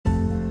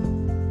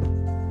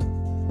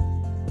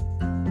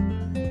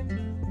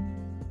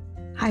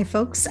Hi,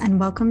 folks, and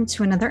welcome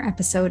to another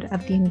episode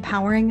of the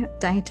Empowering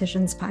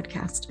Dietitians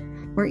podcast,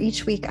 where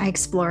each week I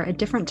explore a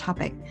different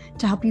topic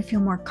to help you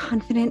feel more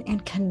confident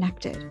and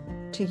connected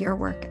to your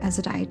work as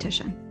a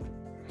dietitian.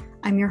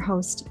 I'm your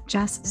host,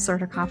 Jess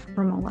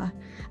Surdikoff-Ramola,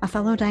 a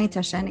fellow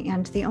dietitian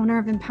and the owner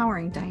of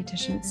Empowering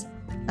Dietitians,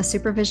 a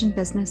supervision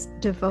business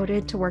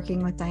devoted to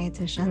working with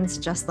dietitians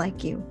just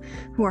like you,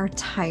 who are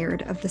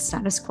tired of the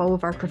status quo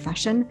of our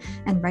profession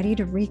and ready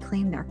to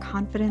reclaim their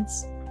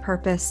confidence,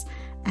 purpose,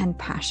 and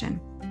passion.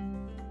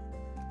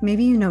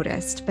 Maybe you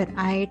noticed, but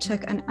I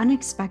took an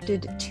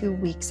unexpected 2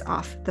 weeks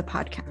off the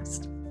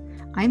podcast.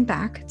 I'm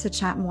back to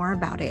chat more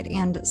about it,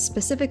 and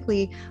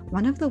specifically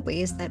one of the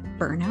ways that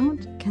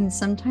burnout can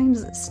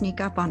sometimes sneak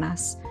up on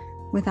us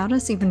without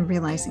us even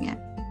realizing it.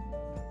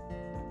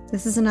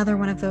 This is another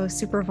one of those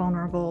super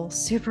vulnerable,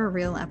 super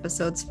real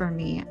episodes for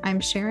me. I'm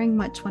sharing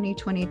what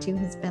 2022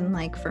 has been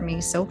like for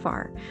me so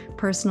far,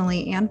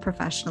 personally and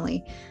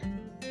professionally,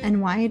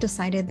 and why I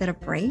decided that a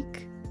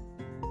break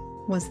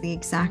was the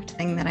exact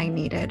thing that I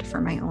needed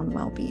for my own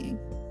well-being.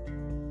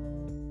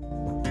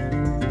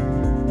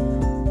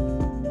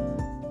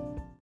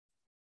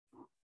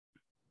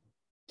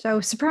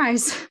 So,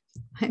 surprise,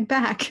 I'm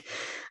back.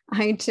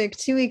 I took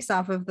 2 weeks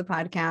off of the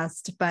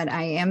podcast, but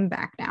I am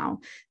back now.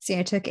 See,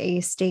 I took a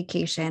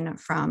staycation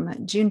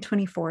from June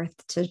 24th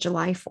to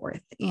July 4th.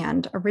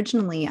 And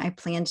originally I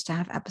planned to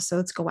have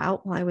episodes go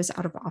out while I was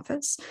out of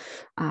office.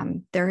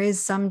 There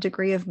is some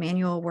degree of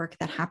manual work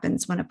that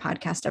happens when a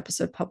podcast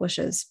episode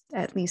publishes,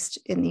 at least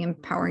in the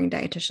Empowering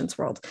Dietitians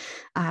world.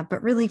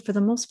 But really, for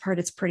the most part,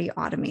 it's pretty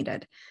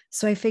automated.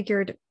 So I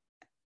figured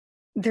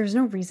there's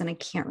no reason I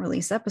can't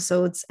release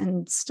episodes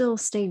and still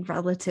stay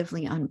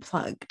relatively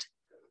unplugged.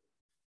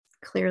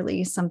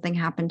 Clearly, something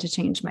happened to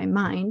change my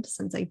mind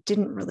since I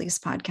didn't release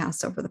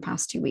podcasts over the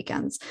past 2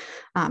 weekends.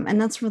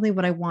 And that's really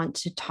what I want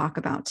to talk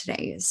about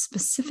today.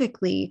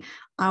 Specifically,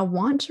 I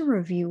want to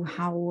review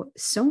how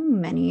so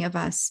many of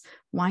us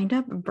wind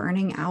up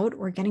burning out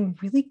or getting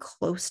really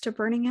close to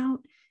burning out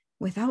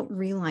without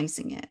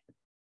realizing it,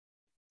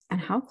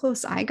 and how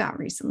close I got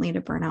recently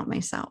to burnout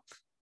myself.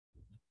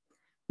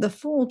 The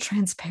full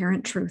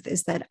transparent truth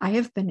is that I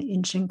have been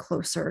inching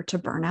closer to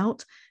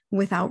burnout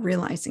without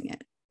realizing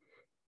it.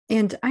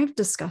 And I've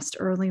discussed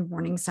early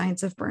warning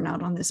signs of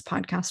burnout on this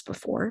podcast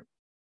before.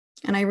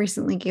 And I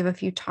recently gave a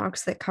few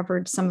talks that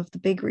covered some of the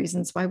big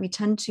reasons why we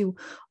tend to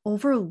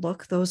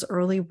overlook those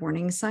early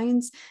warning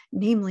signs,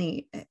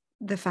 namely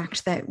the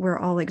fact that we're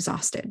all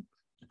exhausted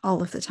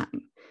all of the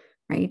time,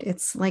 right?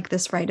 It's like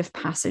this rite of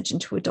passage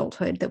into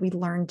adulthood that we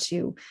learn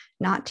to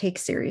not take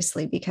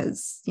seriously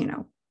because,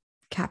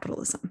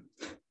 capitalism.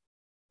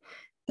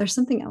 There's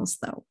something else,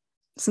 though.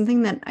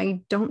 Something that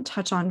I don't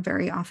touch on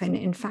very often.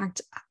 In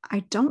fact,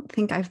 I don't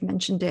think I've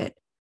mentioned it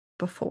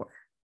before.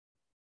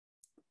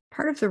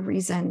 Part of the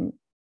reason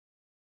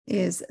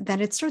is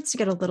that it starts to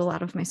get a little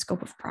out of my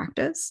scope of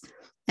practice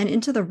and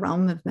into the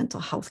realm of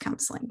mental health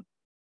counseling.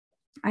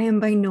 I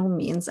am by no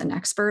means an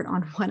expert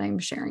on what I'm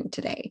sharing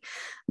today,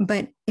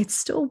 but it's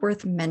still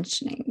worth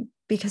mentioning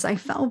because I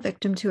fell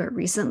victim to it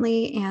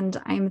recently, and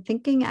I'm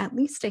thinking at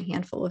least a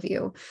handful of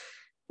you,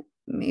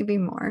 maybe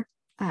more,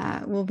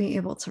 will be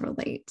able to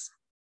relate.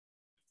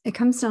 It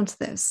comes down to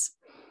this.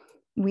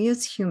 We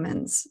as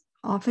humans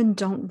often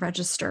don't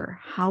register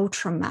how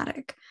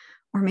traumatic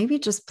or maybe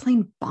just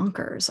plain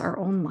bonkers our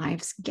own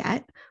lives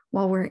get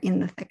while we're in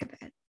the thick of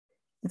it.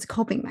 It's a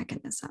coping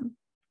mechanism.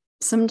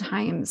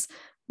 Sometimes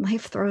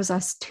life throws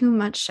us too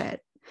much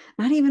shit,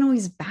 not even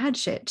always bad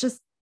shit,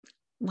 just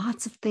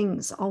lots of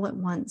things all at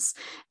once.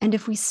 And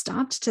if we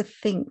stopped to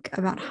think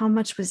about how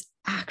much was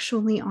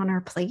actually on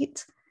our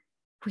plate,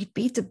 we'd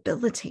be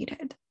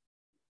debilitated.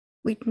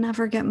 We'd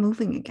never get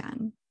moving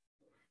again.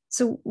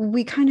 So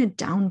we kind of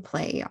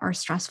downplay our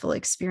stressful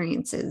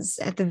experiences,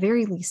 at the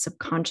very least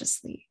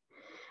subconsciously.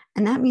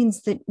 And that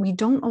means that we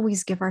don't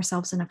always give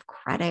ourselves enough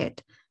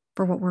credit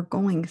for what we're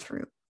going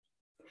through.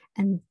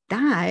 And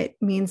that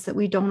means that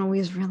we don't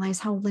always realize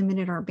how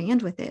limited our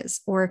bandwidth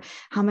is or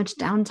how much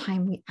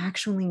downtime we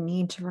actually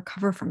need to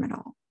recover from it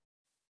all.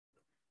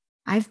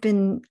 I've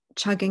been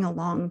chugging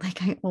along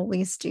like I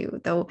always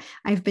do, though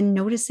I've been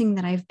noticing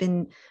that I've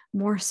been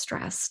more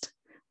stressed,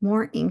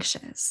 more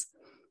anxious,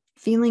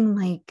 feeling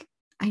like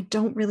I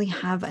don't really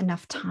have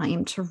enough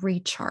time to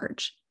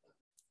recharge,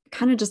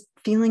 kind of just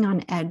feeling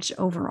on edge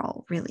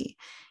overall, really.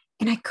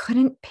 And I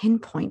couldn't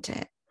pinpoint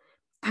it.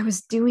 I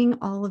was doing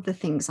all of the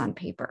things on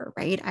paper,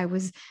 right? I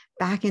was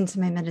back into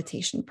my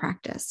meditation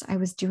practice. I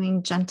was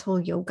doing gentle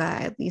yoga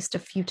at least a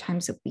few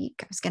times a week.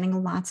 I was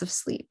getting lots of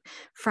sleep,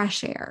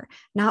 fresh air,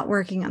 not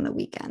working on the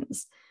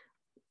weekends.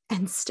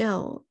 And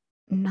still,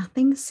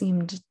 nothing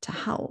seemed to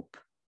help.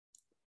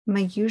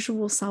 My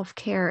usual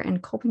self-care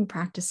and coping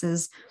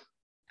practices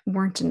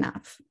weren't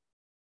enough.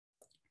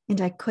 And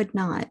I could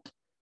not,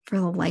 for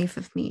the life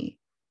of me,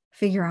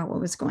 figure out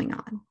what was going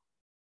on.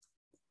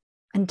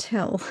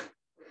 Until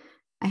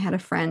I had a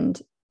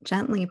friend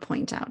gently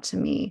point out to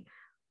me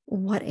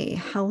what a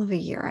hell of a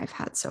year I've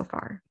had so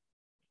far.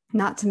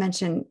 Not to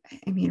mention,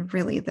 I mean,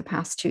 really the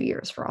past 2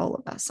 years for all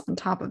of us on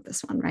top of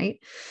this one, right?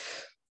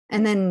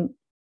 And then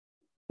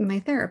my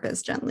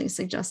therapist gently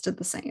suggested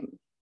the same.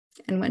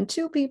 And when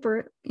two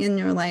people in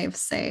your life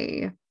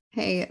say,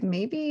 hey,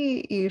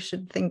 maybe you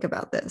should think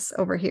about this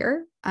over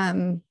here,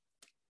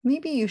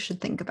 maybe you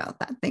should think about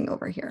that thing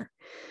over here.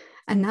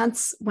 And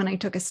that's when I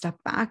took a step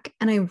back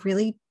and I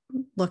really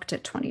looked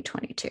at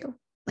 2022,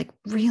 like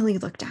really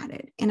looked at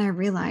it. And I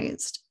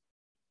realized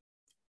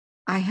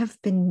I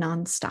have been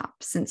nonstop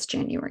since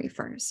January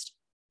 1st.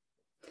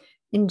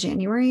 In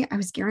January, I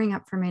was gearing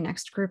up for my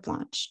next group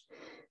launch.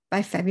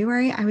 By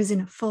February, I was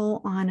in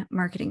full on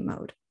marketing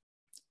mode.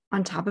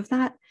 On top of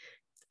that,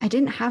 I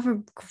didn't have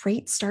a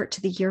great start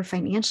to the year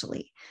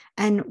financially.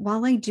 And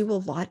while I do a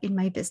lot in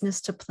my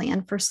business to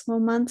plan for slow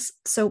months,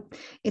 so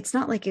it's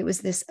not like it was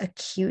this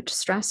acute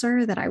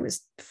stressor that I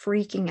was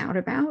freaking out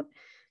about,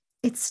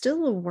 it's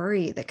still a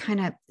worry that kind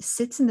of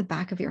sits in the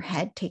back of your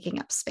head, taking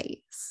up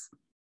space,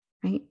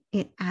 right?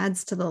 It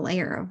adds to the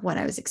layer of what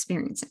I was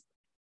experiencing.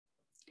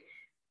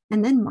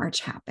 And then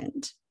March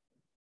happened.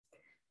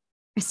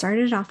 I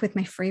started off with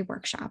my free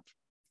workshop.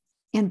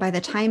 And by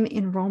the time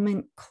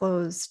enrollment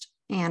closed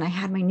and I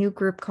had my new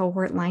group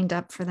cohort lined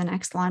up for the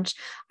next launch,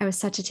 I was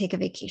set to take a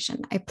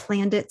vacation. I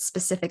planned it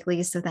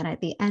specifically so that at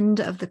the end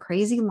of the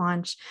crazy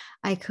launch,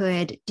 I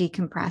could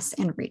decompress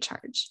and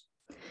recharge.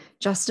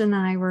 Justin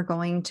and I were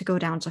going to go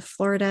down to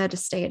Florida to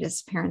stay at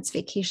his parents'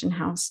 vacation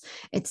house.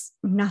 It's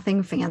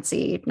nothing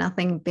fancy,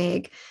 nothing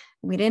big.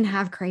 We didn't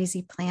have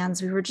crazy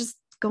plans. We were just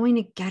going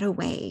to get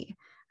away.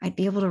 I'd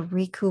be able to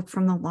recoup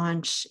from the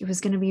launch. It was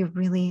going to be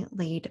really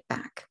laid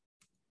back.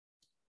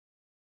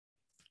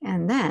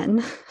 And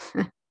then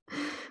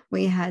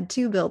we had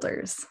two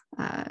builders,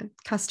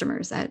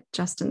 customers at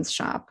Justin's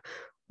shop,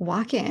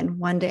 walk in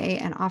one day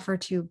and offer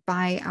to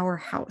buy our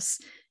house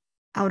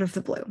out of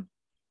the blue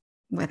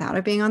without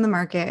it being on the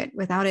market,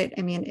 without it.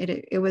 I mean,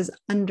 it was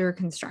under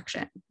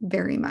construction,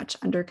 very much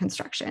under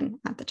construction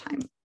at the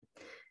time.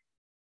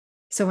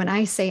 So when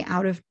I say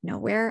out of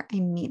nowhere, I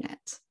mean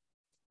it.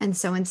 And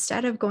so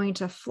instead of going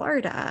to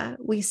Florida,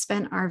 we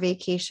spent our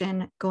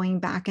vacation going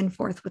back and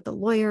forth with the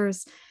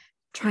lawyers,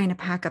 trying to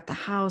pack up the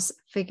house,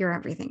 figure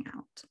everything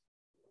out.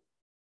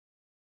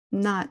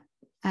 Not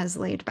as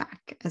laid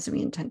back as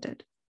we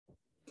intended.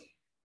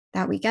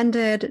 That week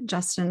ended,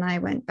 Justin and I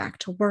went back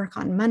to work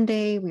on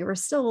Monday. We were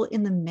still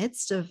in the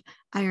midst of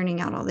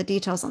ironing out all the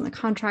details on the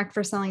contract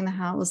for selling the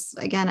house.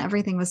 Again,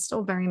 everything was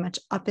still very much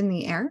up in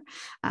the air,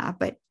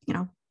 but you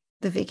know,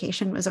 the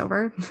vacation was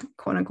over,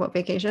 quote unquote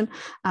vacation.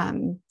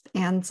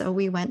 And so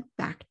we went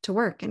back to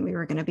work and we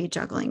were going to be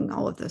juggling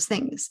all of those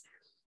things.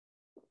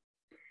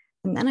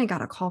 And then I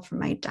got a call from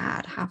my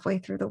dad halfway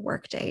through the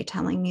workday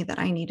telling me that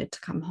I needed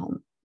to come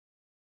home.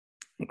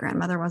 My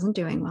grandmother wasn't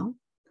doing well.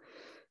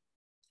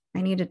 I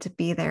needed to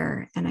be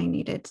there and I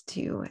needed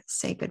to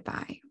say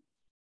goodbye.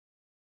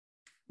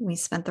 We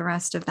spent the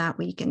rest of that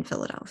week in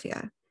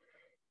Philadelphia.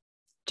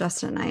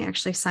 Justin and I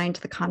actually signed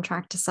the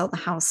contract to sell the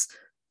house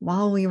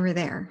while we were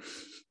there.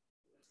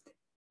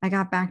 I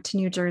got back to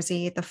New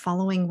Jersey the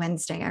following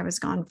Wednesday. I was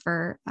gone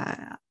for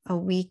a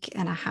week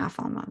and a half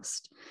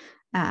almost,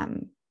 a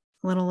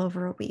little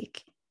over a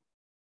week.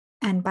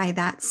 And by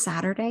that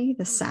Saturday,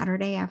 the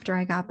Saturday after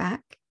I got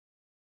back,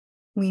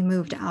 we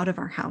moved out of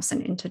our house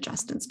and into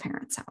Justin's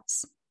parents'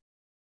 house.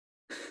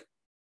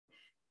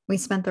 We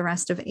spent the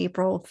rest of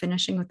April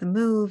finishing with the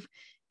move,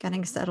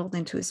 getting settled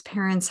into his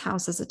parents'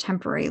 house as a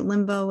temporary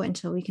limbo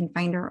until we can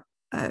find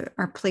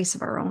our place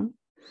of our own.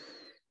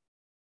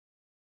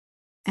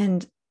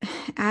 And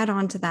add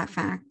on to that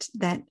fact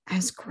that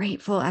as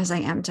grateful as I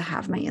am to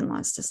have my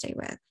in-laws to stay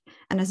with,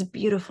 and as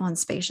beautiful and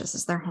spacious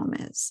as their home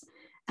is,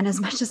 and as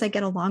much as I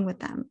get along with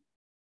them,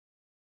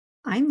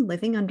 I'm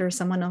living under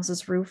someone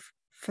else's roof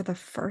for the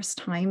first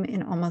time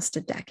in almost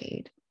a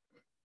decade,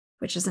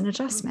 which is an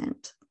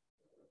adjustment.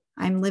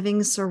 I'm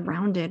living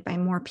surrounded by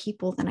more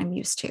people than I'm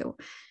used to,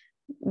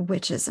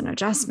 which is an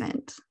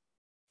adjustment.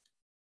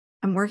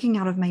 I'm working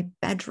out of my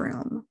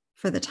bedroom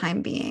for the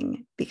time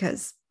being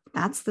because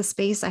that's the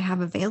space I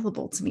have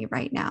available to me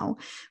right now,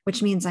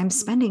 which means I'm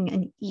spending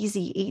an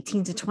easy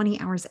 18 to 20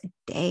 hours a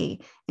day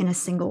in a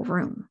single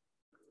room,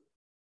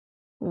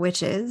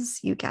 which is,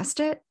 you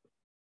guessed it,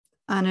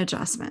 an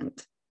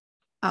adjustment.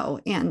 Oh,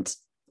 and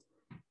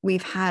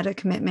we've had a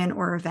commitment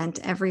or event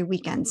every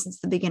weekend since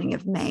the beginning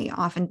of May,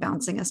 often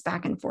bouncing us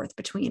back and forth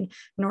between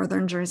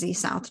Northern Jersey,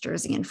 South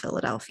Jersey, and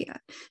Philadelphia,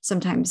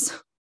 sometimes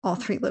all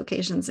three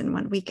locations in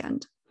one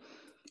weekend.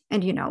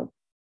 And, you know,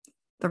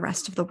 the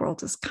rest of the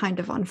world is kind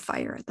of on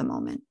fire at the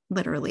moment,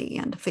 literally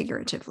and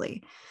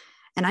figuratively.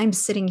 And I'm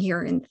sitting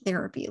here in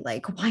therapy,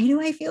 like, why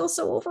do I feel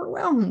so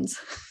overwhelmed?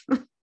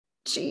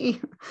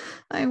 Gee,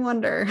 I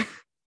wonder.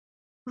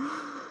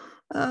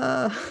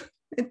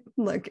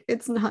 Look,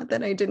 it's not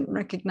that I didn't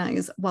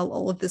recognize while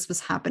all of this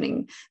was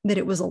happening that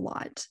it was a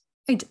lot.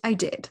 I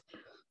did.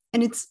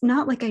 And it's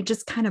not like I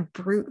just kind of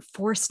brute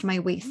forced my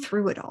way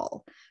through it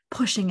all,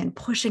 pushing and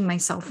pushing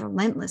myself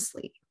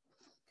relentlessly.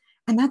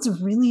 And that's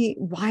really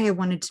why I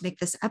wanted to make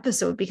this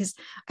episode, because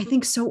I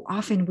think so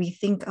often we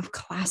think of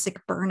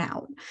classic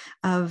burnout,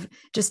 of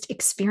just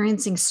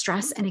experiencing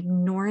stress and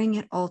ignoring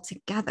it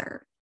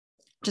altogether,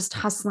 just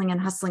hustling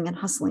and hustling and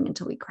hustling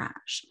until we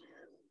crash.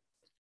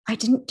 I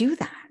didn't do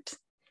that.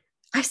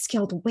 I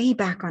scaled way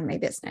back on my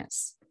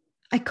business.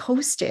 I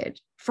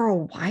coasted for a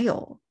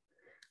while.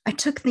 I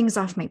took things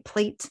off my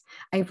plate.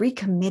 I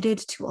recommitted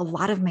to a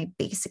lot of my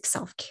basic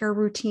self-care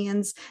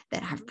routines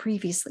that have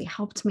previously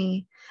helped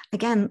me.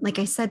 Again, like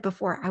I said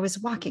before, I was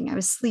walking, I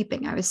was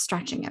sleeping, I was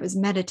stretching, I was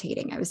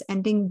meditating, I was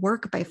ending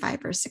work by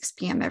 5 or 6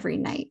 p.m. every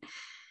night.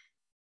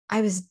 I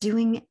was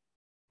doing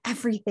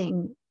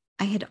everything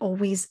I had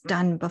always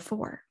done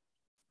before.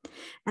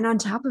 And on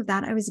top of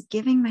that, I was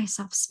giving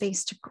myself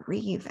space to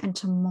grieve and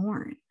to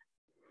mourn,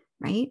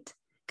 right?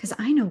 Because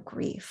I know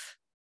grief.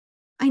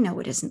 I know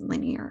it isn't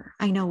linear.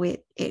 I know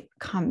it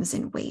comes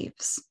in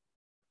waves.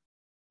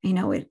 I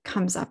know it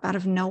comes up out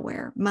of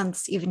nowhere,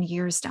 months, even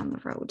years down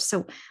the road.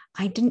 So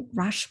I didn't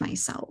rush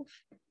myself.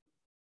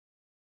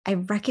 I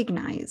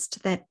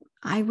recognized that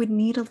I would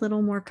need a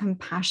little more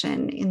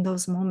compassion in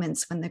those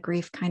moments when the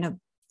grief kind of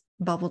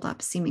bubbled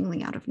up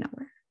seemingly out of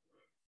nowhere.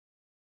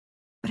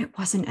 But it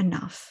wasn't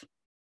enough.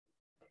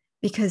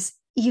 Because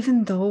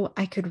even though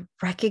I could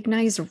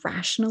recognize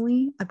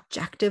rationally,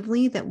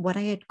 objectively, that what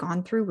I had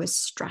gone through was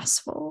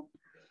stressful,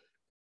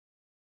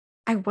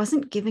 I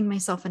wasn't giving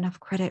myself enough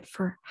credit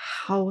for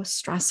how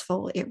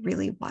stressful it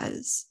really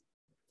was.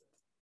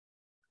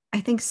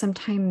 I think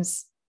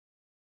sometimes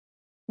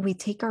we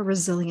take our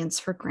resilience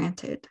for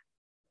granted.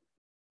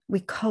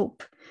 We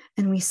cope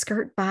and we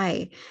skirt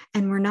by,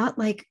 and we're not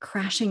like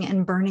crashing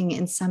and burning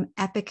in some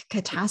epic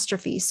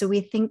catastrophe. So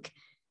we think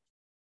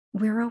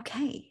we're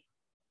okay.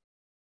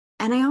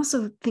 And I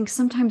also think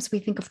sometimes we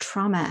think of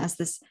trauma as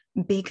this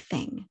big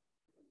thing.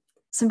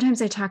 Sometimes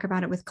I talk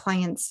about it with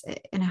clients,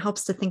 and it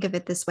helps to think of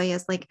it this way,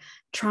 as like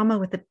trauma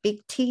with a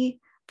big T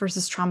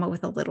versus trauma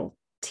with a little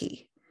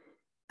t.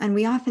 And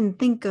we often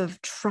think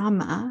of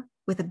trauma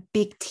with a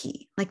big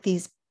T, like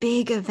these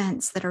big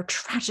events that are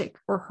tragic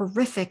or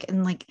horrific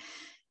and like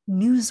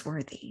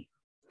newsworthy.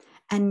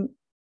 And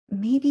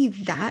maybe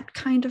that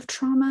kind of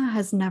trauma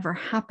has never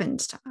happened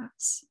to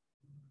us.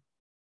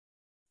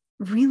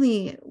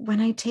 Really, when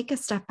I take a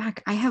step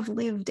back, I have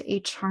lived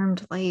a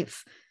charmed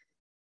life.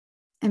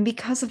 And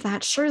because of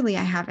that, surely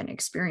I haven't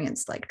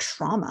experienced like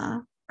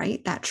trauma,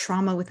 right? That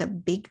trauma with a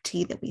big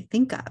T that we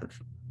think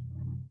of.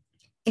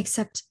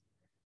 Except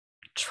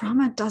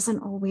trauma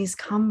doesn't always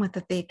come with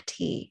a big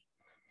T.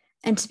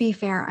 And to be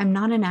fair, I'm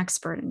not an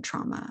expert in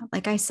trauma.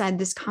 Like I said,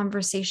 this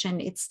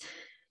conversation, it's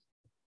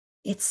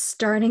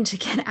starting to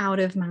get out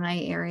of my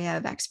area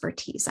of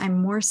expertise.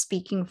 I'm more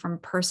speaking from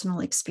personal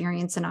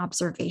experience and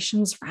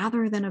observations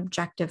rather than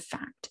objective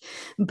fact.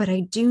 But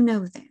I do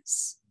know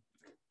this: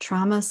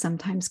 trauma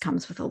sometimes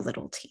comes with a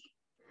little t.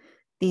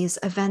 These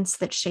events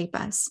that shape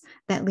us,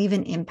 that leave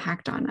an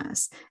impact on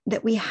us,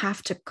 that we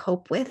have to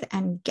cope with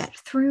and get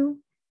through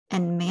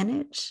and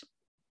manage.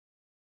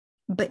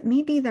 But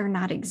maybe they're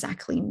not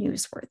exactly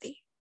newsworthy.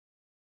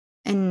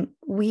 And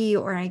we,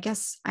 or I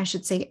guess I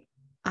should say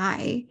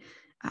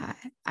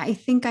I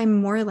think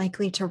I'm more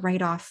likely to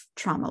write off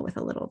trauma with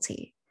a little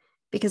t,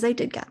 because I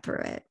did get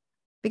through it,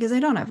 because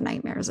I don't have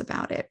nightmares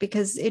about it,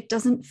 because it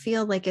doesn't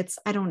feel like it's,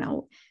 I don't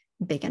know,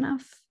 big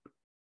enough,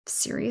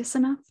 serious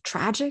enough,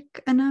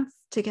 tragic enough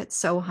to get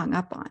so hung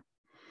up on.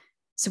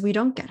 So we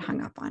don't get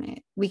hung up on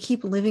it. We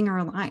keep living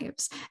our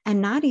lives, and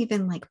not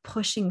even like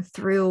pushing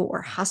through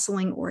or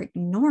hustling or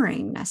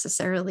ignoring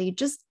necessarily,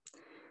 just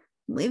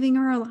living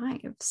our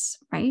lives,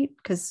 right?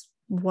 Because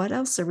what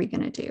else are we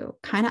going to do?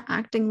 Kind of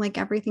acting like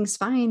everything's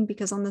fine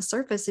because on the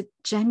surface, it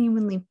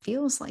genuinely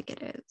feels like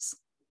it is.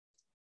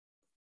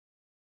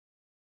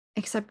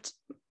 Except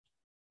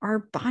our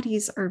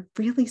bodies are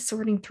really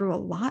sorting through a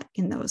lot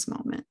in those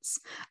moments.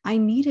 I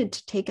needed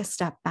to take a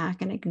step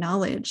back and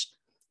acknowledge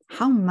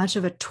how much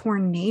of a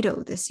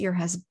tornado this year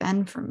has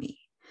been for me,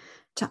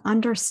 to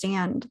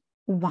understand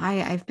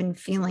why I've been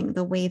feeling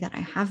the way that I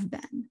have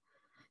been.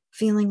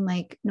 Feeling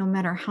like no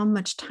matter how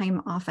much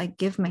time off I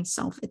give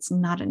myself, it's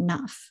not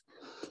enough.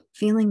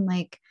 Feeling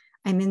like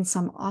I'm in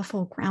some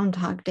awful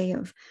Groundhog Day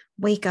of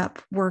wake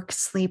up, work,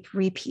 sleep,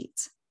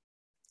 repeat.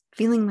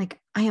 Feeling like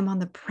I am on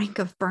the brink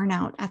of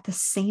burnout at the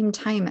same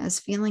time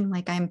as feeling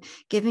like I'm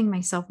giving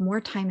myself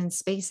more time and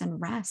space and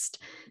rest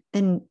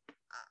than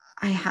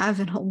I have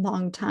in a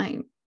long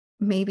time,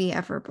 maybe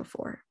ever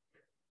before.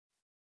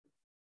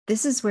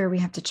 This is where we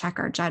have to check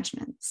our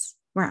judgments,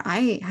 where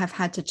I have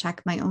had to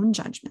check my own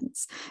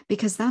judgments,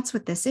 because that's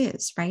what this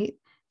is, right?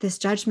 This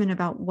judgment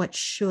about what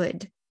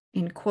should,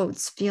 in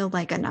quotes, feel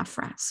like enough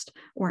rest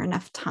or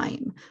enough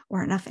time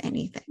or enough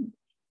anything.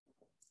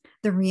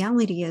 The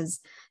reality is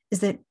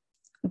that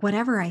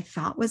whatever I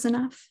thought was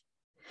enough,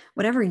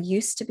 whatever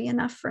used to be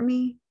enough for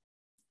me,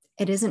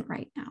 it isn't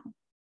right now.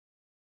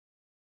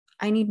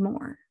 I need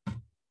more.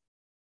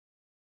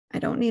 I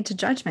don't need to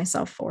judge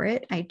myself for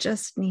it. I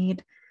just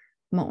need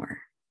more.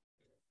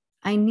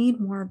 I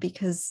need more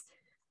because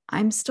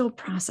I'm still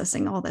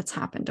processing all that's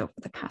happened over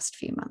the past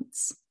few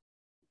months.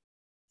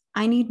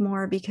 I need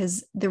more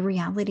because the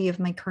reality of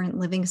my current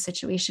living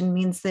situation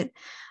means that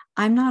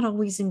I'm not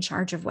always in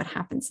charge of what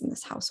happens in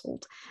this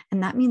household.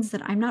 And that means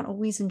that I'm not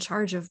always in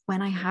charge of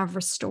when I have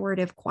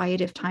restorative,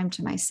 quietive time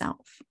to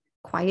myself.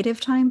 Quietive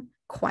time,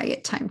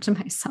 quiet time to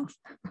myself.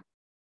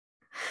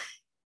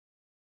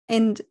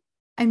 And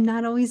I'm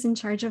not always in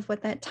charge of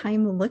what that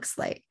time looks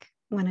like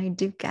when I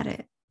do get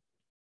it.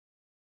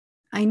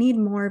 I need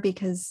more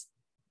because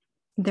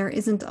there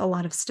isn't a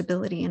lot of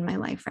stability in my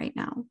life right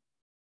now.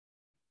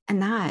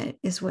 And that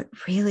is what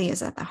really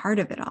is at the heart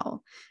of it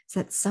all, is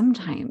that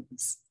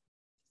sometimes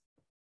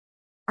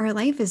our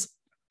life is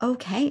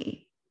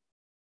okay,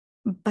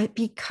 but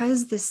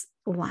because this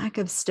lack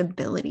of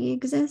stability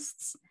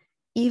exists,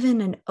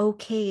 even an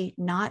okay,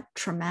 not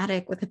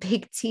traumatic with a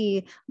big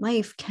T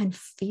life can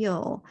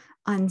feel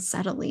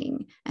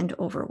unsettling and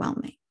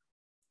overwhelming.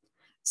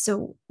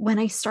 So when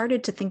I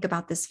started to think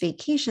about this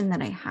vacation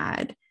that I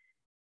had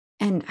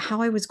and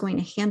how I was going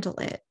to handle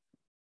it,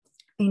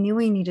 I knew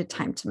I needed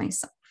time to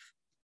myself.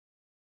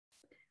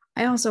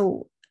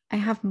 I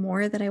have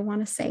more that I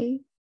want to say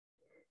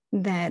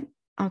that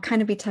I'll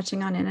kind of be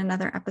touching on in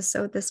another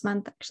episode this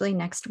month, actually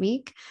next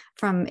week,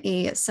 from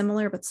a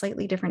similar but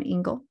slightly different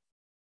angle,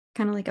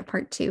 kind of like a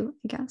part 2,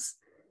 I guess.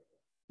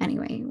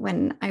 Anyway,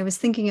 when I was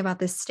thinking about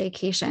this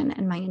staycation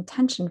and my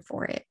intention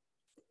for it,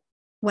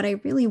 what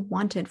I really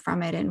wanted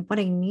from it and what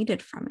I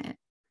needed from it,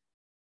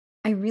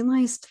 I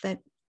realized that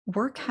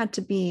work had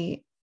to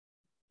be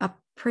a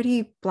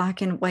pretty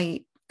black and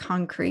white,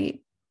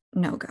 concrete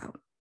no-go.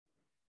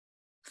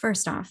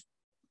 First off,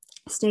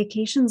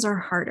 staycations are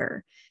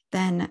harder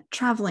than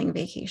traveling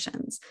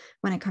vacations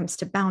when it comes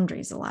to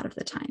boundaries a lot of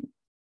the time.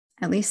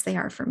 At least they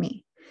are for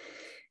me.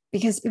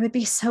 Because it would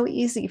be so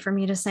easy for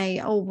me to say,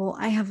 oh, well,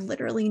 I have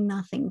literally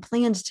nothing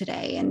planned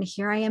today. And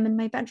here I am in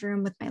my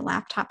bedroom with my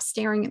laptop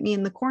staring at me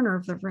in the corner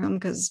of the room.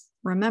 Because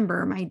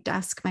remember, my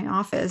desk, my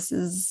office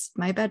is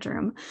my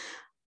bedroom.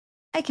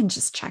 I can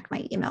just check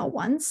my email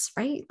once,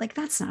 right? Like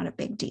that's not a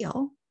big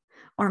deal.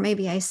 Or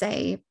maybe I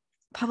say,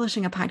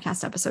 publishing a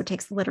podcast episode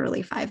takes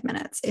literally 5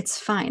 minutes. It's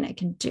fine. I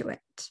can do it.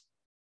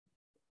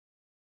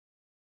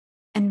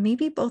 And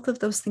maybe both of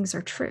those things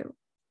are true.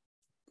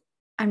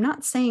 I'm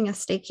not saying a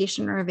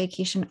staycation or a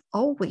vacation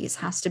always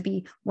has to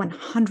be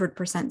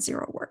 100%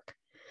 zero work.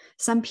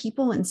 Some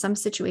people in some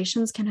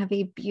situations can have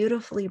a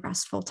beautifully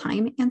restful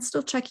time and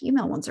still check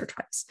email once or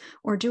twice,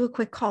 or do a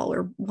quick call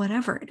or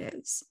whatever it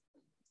is,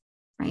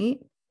 right?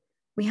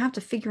 We have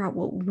to figure out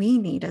what we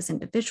need as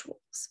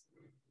individuals.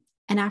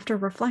 And after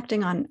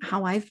reflecting on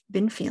how I've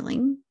been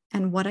feeling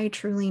and what I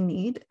truly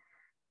need,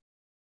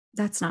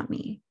 that's not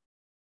me.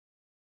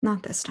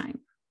 Not this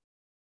time.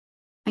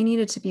 I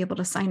needed to be able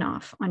to sign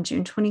off on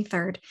June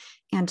 23rd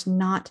and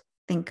not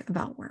think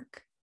about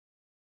work.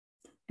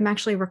 I'm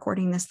actually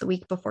recording this the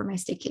week before my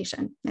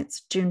staycation.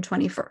 It's June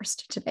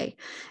 21st today.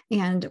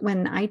 And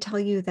when I tell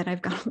you that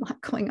I've got a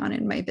lot going on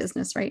in my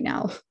business right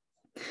now,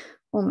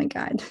 oh my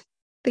God,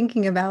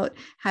 thinking about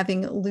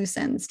having loose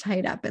ends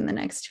tied up in the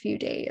next few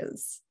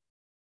days,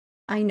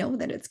 I know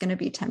that it's going to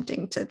be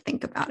tempting to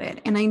think about it.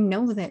 And I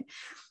know that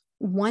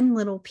one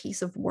little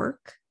piece of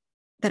work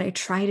that I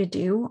try to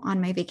do on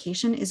my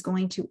vacation is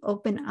going to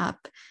open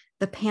up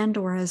the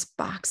Pandora's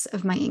box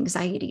of my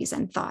anxieties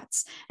and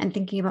thoughts and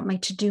thinking about my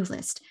to-do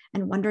list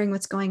and wondering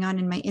what's going on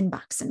in my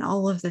inbox and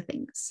all of the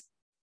things.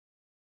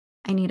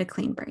 I need a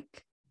clean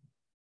break.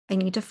 I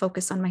need to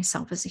focus on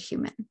myself as a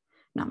human,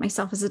 not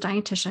myself as a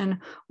dietitian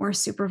or a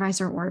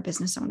supervisor or a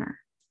business owner.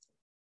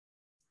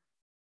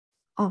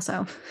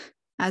 Also,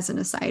 as an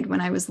aside,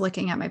 when I was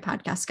looking at my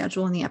podcast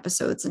schedule and the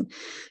episodes and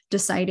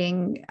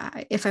deciding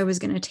if I was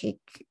going to take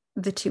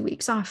the 2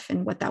 weeks off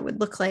and what that would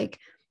look like,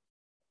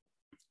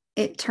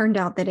 it turned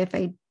out that if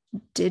I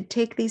did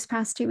take these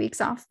past 2 weeks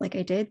off, like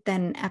I did,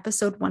 then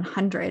episode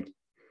 100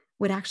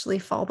 would actually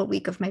fall the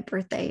week of my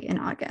birthday in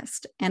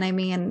August. And I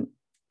mean,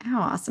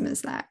 how awesome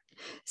is that?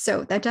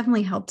 So that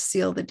definitely helped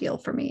seal the deal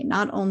for me.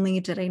 Not only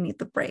did I need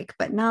the break,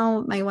 but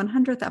now my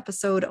 100th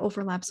episode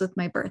overlaps with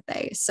my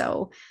birthday.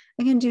 So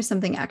I can do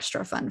something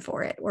extra fun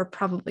for it, or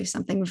probably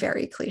something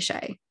very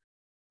cliche.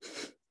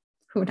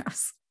 Who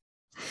knows?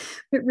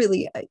 But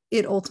really,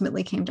 it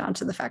ultimately came down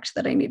to the fact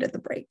that I needed the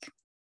break.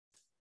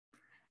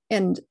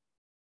 And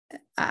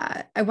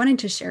I wanted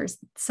to share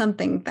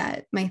something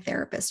that my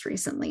therapist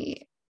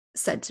recently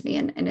said to me,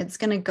 and it's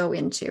going to go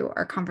into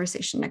our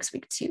conversation next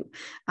week too.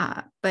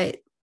 But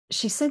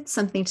she said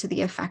something to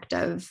the effect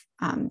of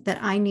that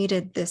I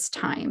needed this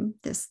time,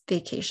 this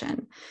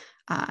vacation.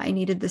 I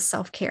needed this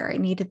self-care. I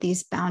needed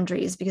these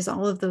boundaries because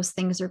all of those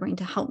things are going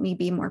to help me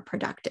be more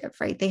productive,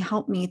 right? They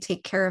help me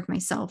take care of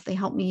myself. They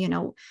help me,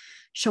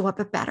 show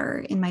up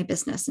better in my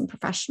business and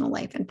professional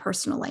life and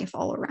personal life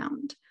all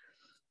around.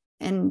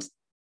 And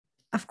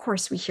of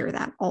course, we hear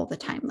that all the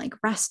time, like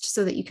rest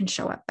so that you can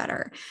show up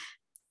better.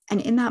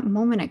 And in that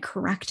moment, I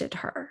corrected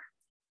her.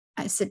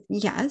 I said,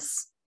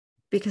 yes,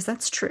 because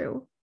that's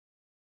true.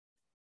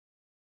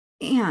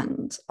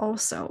 And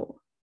also,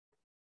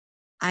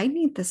 I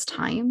need this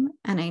time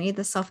and I need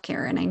the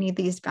self-care and I need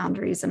these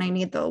boundaries and I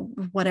need the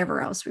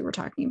whatever else we were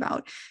talking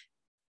about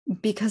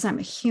because I'm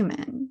a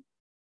human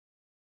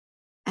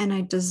and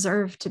I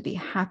deserve to be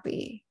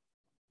happy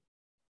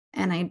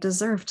and I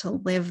deserve to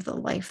live the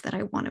life that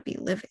I want to be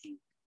living.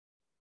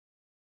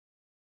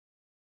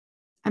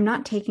 I'm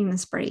not taking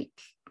this break.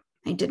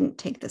 I didn't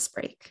take this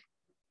break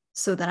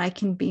so that I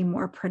can be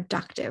more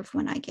productive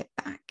when I get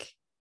back.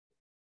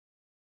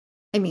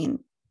 I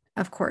mean,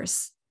 of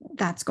course,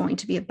 that's going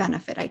to be a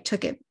benefit. I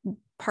took it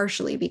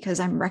partially because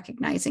I'm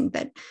recognizing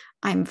that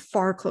I'm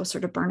far closer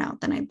to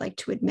burnout than I'd like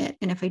to admit.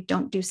 And if I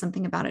don't do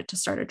something about it to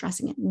start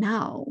addressing it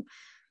now,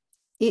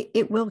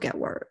 it will get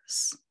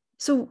worse.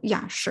 So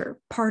yeah, sure.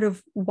 Part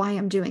of why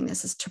I'm doing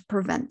this is to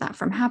prevent that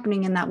from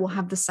happening. And that will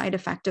have the side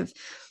effect of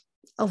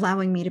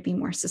allowing me to be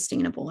more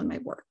sustainable in my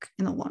work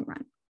in the long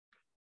run.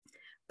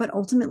 But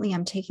ultimately,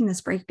 I'm taking this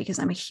break because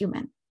I'm a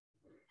human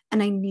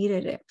and I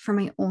needed it for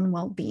my own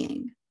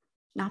well-being,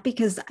 not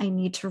because I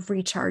need to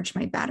recharge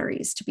my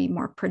batteries to be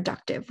more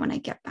productive when I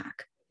get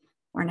back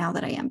or now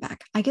that I am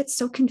back. I get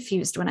so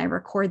confused when I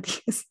record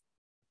these.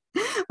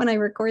 When I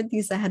record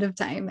these ahead of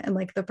time and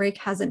like the break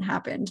hasn't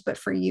happened, but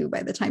for you,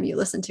 by the time you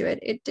listen to it,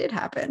 it did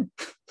happen.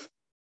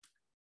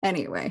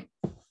 Anyway,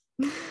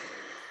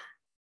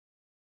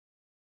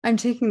 I'm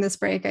taking this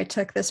break. I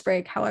took this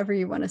break, however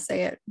you want to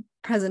say it,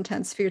 present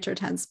tense, future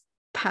tense,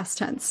 past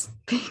tense,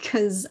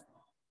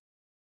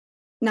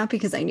 not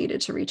because I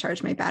needed to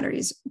recharge my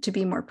batteries to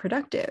be more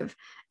productive.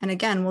 And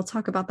again, we'll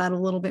talk about that a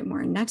little bit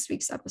more in next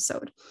week's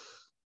episode.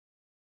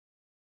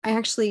 I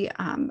actually,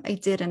 I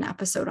did an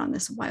episode on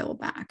this a while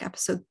back,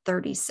 episode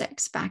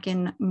 36, back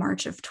in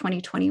March of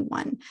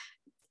 2021.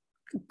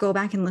 Go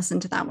back and listen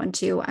to that one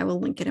too. I will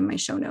link it in my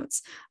show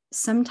notes.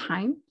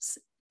 Sometimes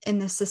in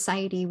this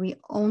society, we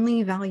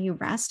only value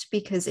rest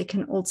because it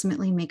can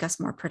ultimately make us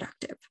more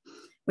productive,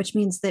 which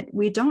means that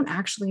we don't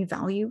actually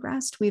value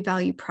rest. We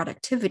value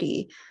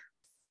productivity,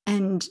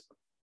 and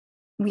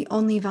we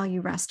only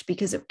value rest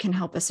because it can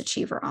help us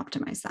achieve or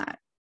optimize that.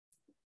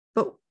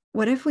 But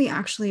what if we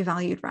actually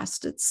valued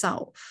rest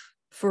itself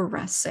for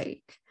rest's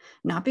sake?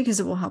 Not because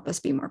it will help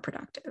us be more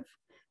productive,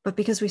 but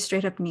because we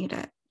straight up need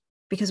it,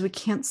 because we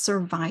can't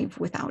survive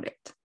without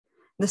it.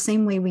 The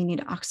same way we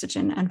need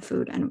oxygen and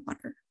food and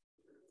water.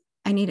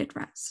 I needed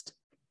rest.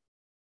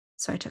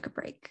 So I took a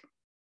break.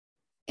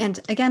 And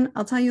again,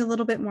 I'll tell you a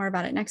little bit more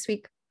about it next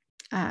week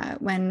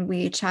when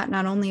we chat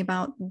not only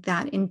about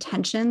that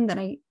intention that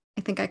I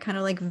think I kind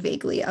of like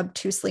vaguely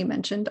obtusely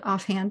mentioned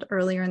offhand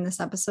earlier in this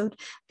episode,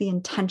 the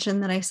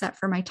intention that I set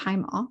for my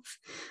time off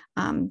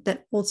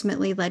that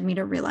ultimately led me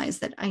to realize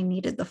that I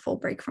needed the full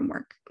break from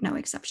work, no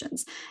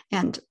exceptions.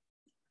 And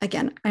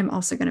again, I'm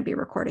also going to be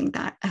recording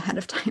that ahead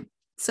of time.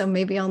 So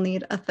maybe I'll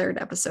need a third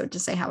episode to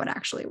say how it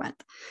actually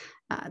went.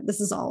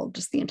 This is all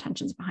just the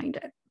intentions behind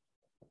it.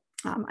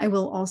 I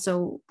will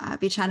also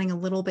be chatting a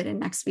little bit in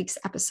next week's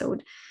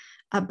episode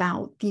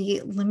about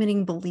the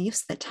limiting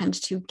beliefs that tend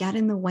to get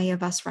in the way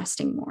of us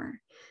resting more.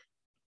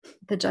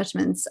 The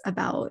judgments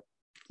about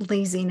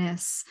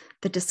laziness,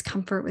 the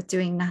discomfort with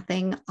doing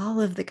nothing,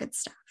 all of the good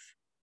stuff.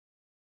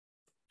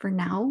 For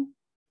now,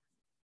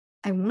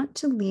 I want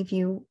to leave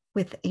you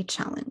with a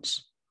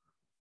challenge.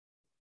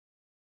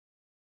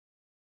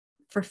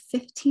 For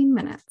 15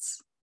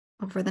 minutes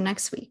over the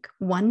next week,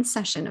 one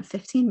session of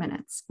 15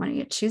 minutes, when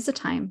you choose a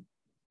time,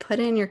 put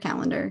it in your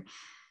calendar,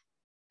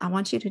 I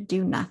want you to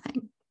do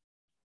nothing.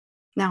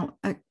 Now,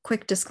 a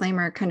quick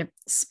disclaimer, kind of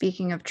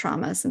speaking of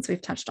trauma, since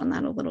we've touched on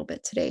that a little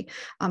bit today,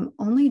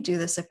 only do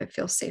this if it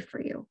feels safe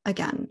for you.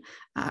 Again,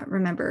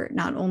 remember,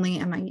 not only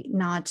am I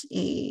not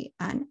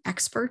an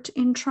expert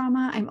in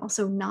trauma, I'm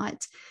also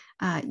not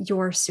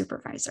your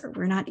supervisor.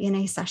 We're not in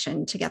a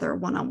session together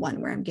one-on-one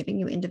where I'm giving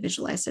you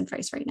individualized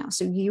advice right now.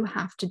 So you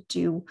have to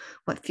do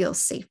what feels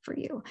safe for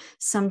you.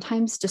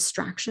 Sometimes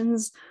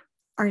distractions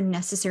are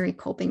necessary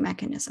coping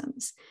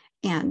mechanisms.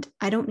 And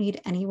I don't need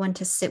anyone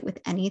to sit with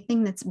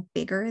anything that's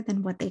bigger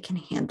than what they can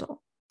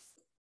handle.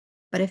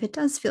 But if it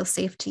does feel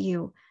safe to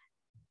you,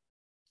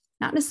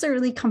 not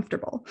necessarily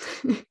comfortable,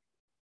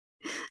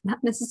 not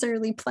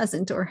necessarily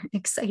pleasant or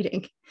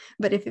exciting,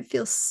 but if it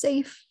feels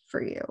safe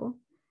for you,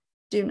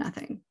 do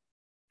nothing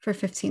for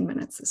 15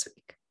 minutes this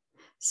week.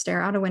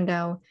 Stare out a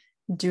window,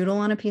 doodle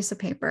on a piece of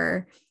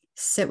paper,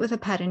 sit with a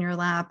pet in your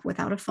lap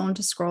without a phone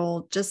to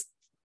scroll, just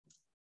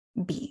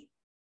be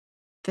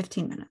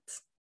 15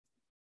 minutes.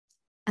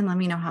 And let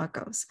me know how it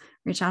goes.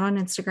 Reach out on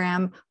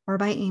Instagram or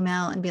by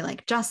email and be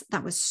like, Jess,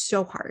 that was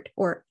so hard.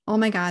 Or, oh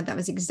my God, that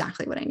was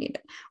exactly what I needed.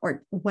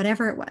 Or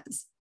whatever it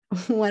was,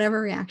 whatever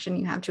reaction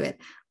you have to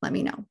it, let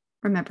me know.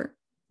 Remember,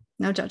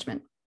 no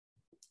judgment,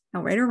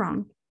 no right or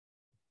wrong.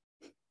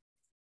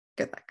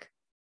 Good luck.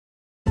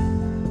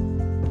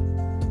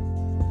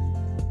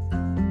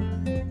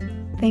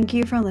 Thank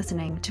you for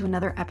listening to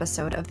another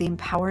episode of the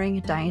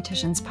Empowering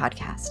Dietitians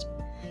podcast.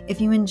 If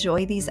you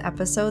enjoy these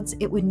episodes,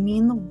 it would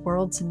mean the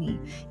world to me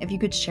if you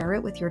could share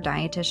it with your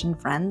dietitian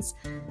friends.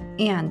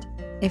 And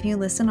if you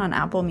listen on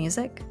Apple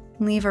Music,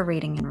 leave a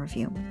rating and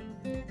review.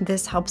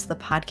 This helps the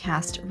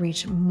podcast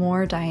reach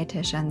more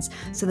dietitians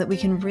so that we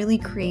can really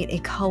create a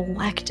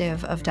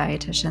collective of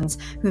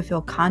dietitians who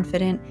feel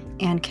confident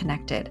and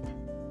connected.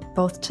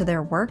 both to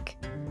their work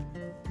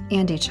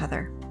and each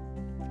other.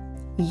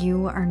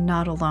 You are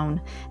not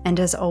alone, and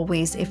as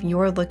always, if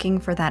you're looking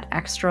for that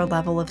extra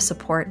level of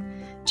support,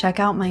 check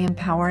out my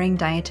Empowering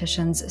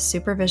Dietitians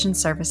supervision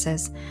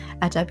services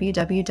at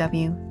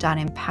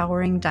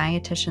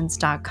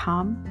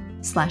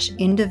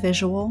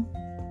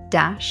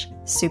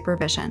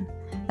www.empoweringdietitians.com/individual-supervision.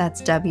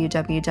 That's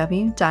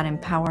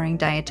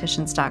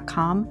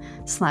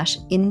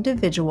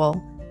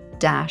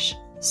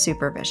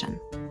www.empoweringdietitians.com/individual-supervision.